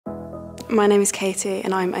My name is Katie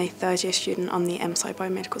and I'm a third-year student on the MSci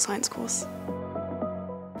Biomedical Science course.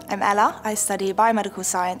 I'm Ella, I study Biomedical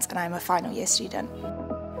Science and I'm a final year student.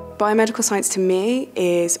 Biomedical science to me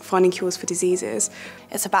is finding cures for diseases.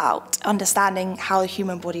 It's about understanding how the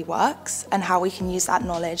human body works and how we can use that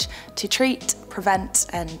knowledge to treat, prevent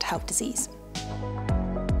and help disease.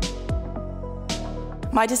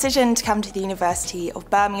 My decision to come to the University of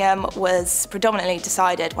Birmingham was predominantly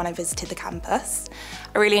decided when I visited the campus.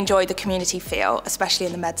 I really enjoyed the community feel, especially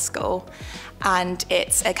in the med school, and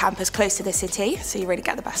it's a campus close to the city, so you really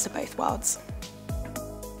get the best of both worlds.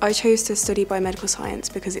 I chose to study biomedical science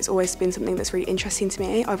because it's always been something that's really interesting to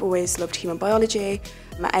me. I've always loved human biology.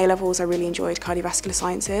 At A-levels I really enjoyed cardiovascular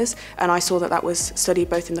sciences and I saw that that was studied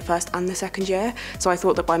both in the first and the second year, so I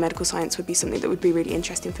thought that biomedical science would be something that would be really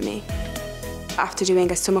interesting for me. After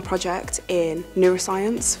doing a summer project in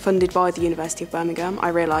neuroscience funded by the University of Birmingham, I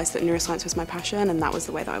realised that neuroscience was my passion and that was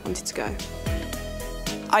the way that I wanted to go.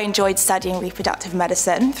 I enjoyed studying reproductive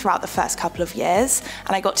medicine throughout the first couple of years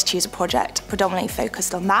and I got to choose a project predominantly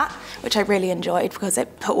focused on that, which I really enjoyed because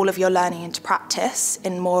it put all of your learning into practice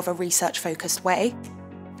in more of a research-focused way.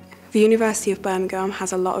 The University of Birmingham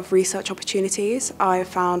has a lot of research opportunities. I have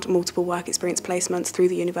found multiple work experience placements through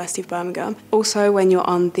the University of Birmingham. Also, when you're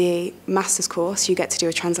on the master's course, you get to do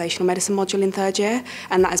a translational medicine module in third year,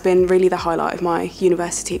 and that has been really the highlight of my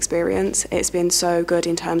university experience. It's been so good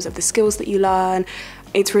in terms of the skills that you learn.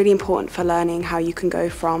 It's really important for learning how you can go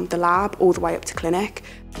from the lab all the way up to clinic.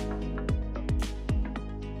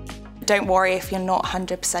 Don't worry if you're not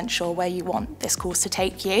 100% sure where you want this course to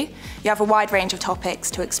take you. You have a wide range of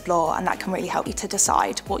topics to explore and that can really help you to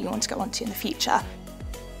decide what you want to go on to in the future.